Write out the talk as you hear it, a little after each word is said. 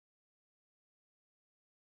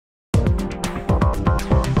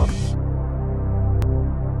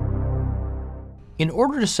In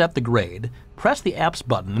order to set the grade, press the Apps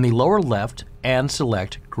button in the lower left and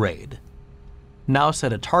select Grade. Now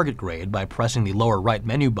set a target grade by pressing the lower right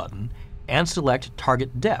menu button and select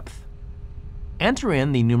Target Depth. Enter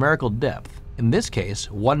in the numerical depth, in this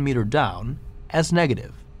case 1 meter down, as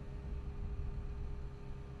negative.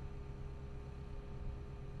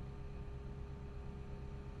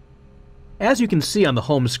 As you can see on the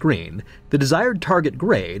home screen, the desired target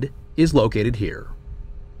grade is located here.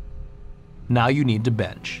 Now you need to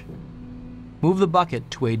bench. Move the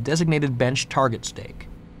bucket to a designated bench target stake.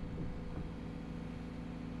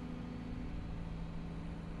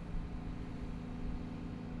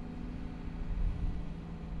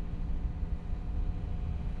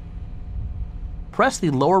 Press the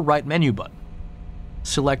lower right menu button,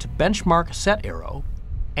 select Benchmark Set arrow,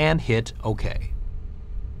 and hit OK.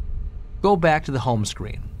 Go back to the home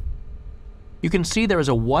screen. You can see there is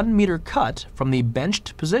a 1 meter cut from the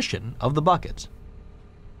benched position of the bucket.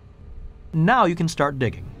 Now you can start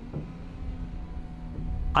digging.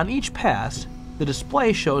 On each pass, the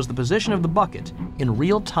display shows the position of the bucket in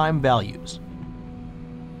real-time values.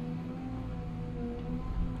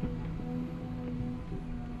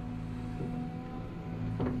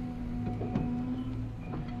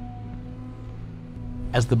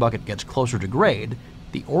 As the bucket gets closer to grade,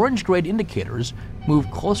 the orange grade indicators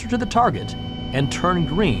move closer to the target and turn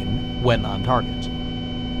green when on target.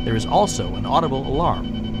 There is also an audible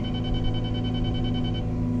alarm.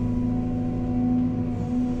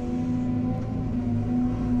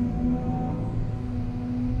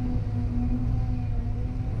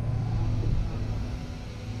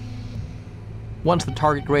 Once the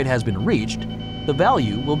target grade has been reached, the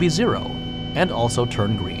value will be 0 and also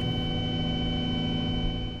turn green.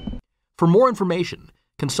 For more information,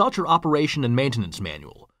 consult your operation and maintenance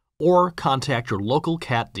manual or contact your local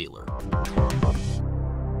CAT dealer.